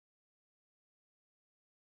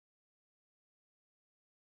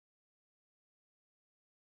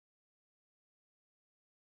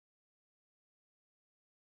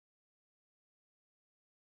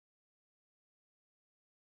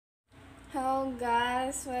Hello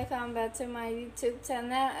guys, welcome back to my YouTube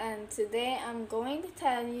channel, and today I'm going to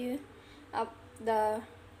tell you of the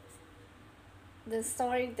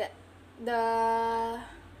story that the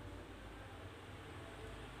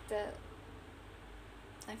the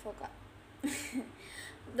I forgot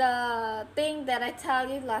the thing that I tell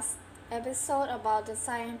you last episode about the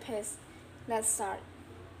scientist. Let's start.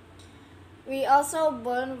 We also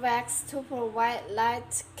burn wax to provide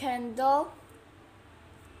light. Candle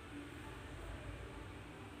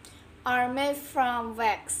are made from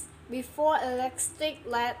wax. Before electric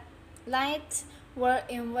light were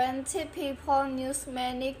invented, people used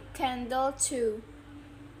many candles to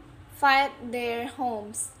light their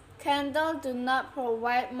homes. Candles do not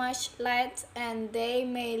provide much light, and they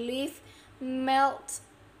may leave melt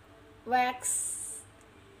wax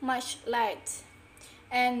much light,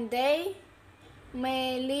 and they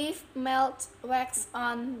may leave melt wax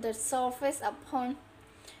on the surface upon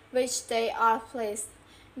which they are placed.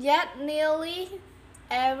 Yet nearly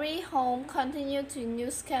every home continued to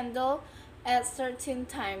use candles at certain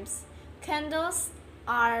times. Candles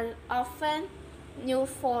are often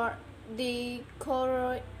used for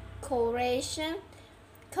decoration.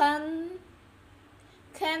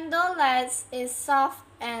 Candlelight is soft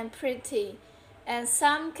and pretty, and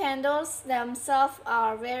some candles themselves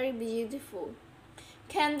are very beautiful.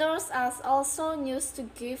 Candles are also used to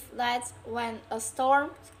give light when a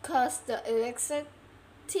storm causes the electricity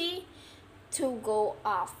to go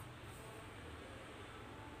off.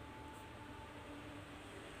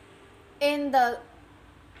 In the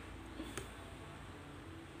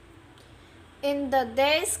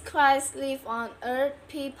days Christ lived on earth,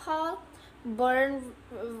 people burn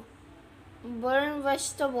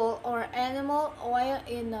vegetable or animal oil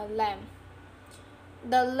in a lamp.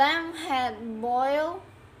 The lamp had boil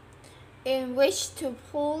in which to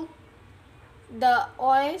pour the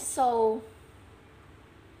oil, so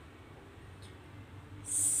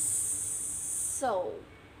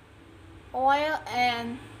oil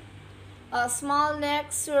and a small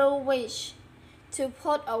neck through which to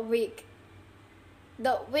put a wick.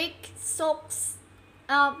 The wick soaks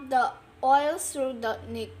up the oil through the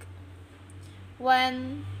neck.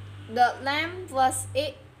 When the lamp was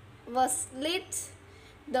lit,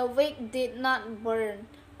 the wick did not burn.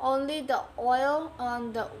 Only the oil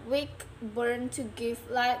on the wick burned to give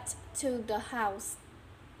light to the house.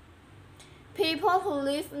 People who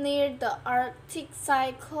live near the Arctic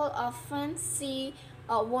Circle often see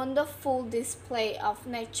a wonderful display of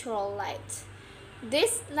natural light.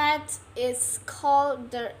 This light is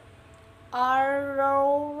called the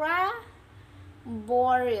aurora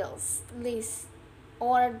borealis,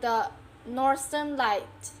 or the northern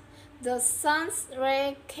light. The sun's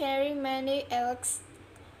rays carry many electrons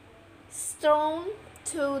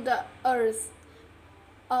to the Earth's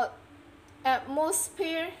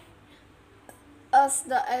atmosphere. As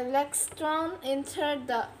the electrons enter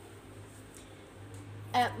the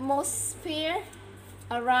atmosphere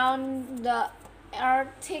around the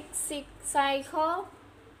Arctic Circle,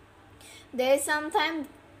 they sometimes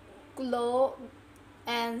glow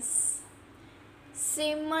and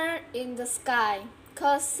shimmer in the sky,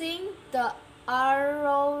 causing the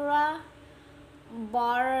aurora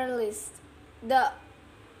borealis. The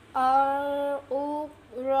aurora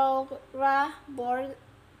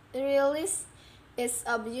borealis is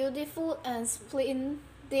a beautiful and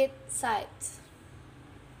splendid sight.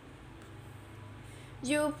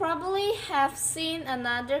 You probably have seen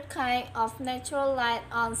another kind of natural light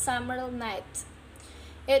on summer night.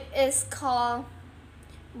 It is called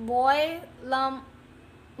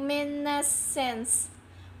bioluminescence.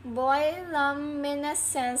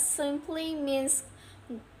 Bioluminescence simply means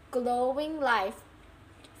glowing light.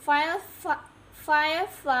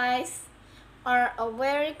 Fireflies are a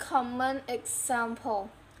very common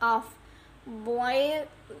example of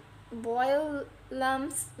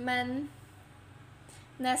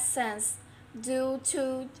bioluminescence due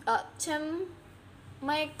to a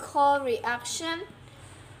chemical reaction.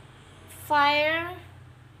 Fireflies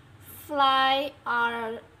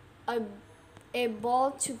are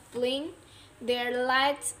able to blink their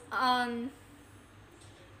lights on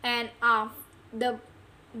and off.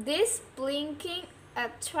 This blinking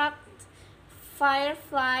attracts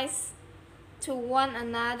fireflies to one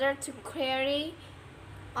another to carry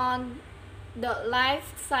on the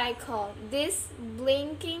life cycle. This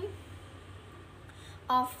blinking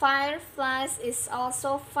of fireflies is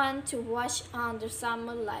also fun to watch under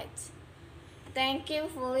summer light. Thank you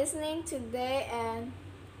for listening today, and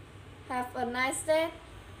have a nice day.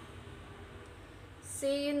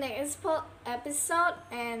 See you next episode,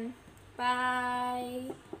 and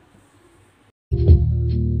bye.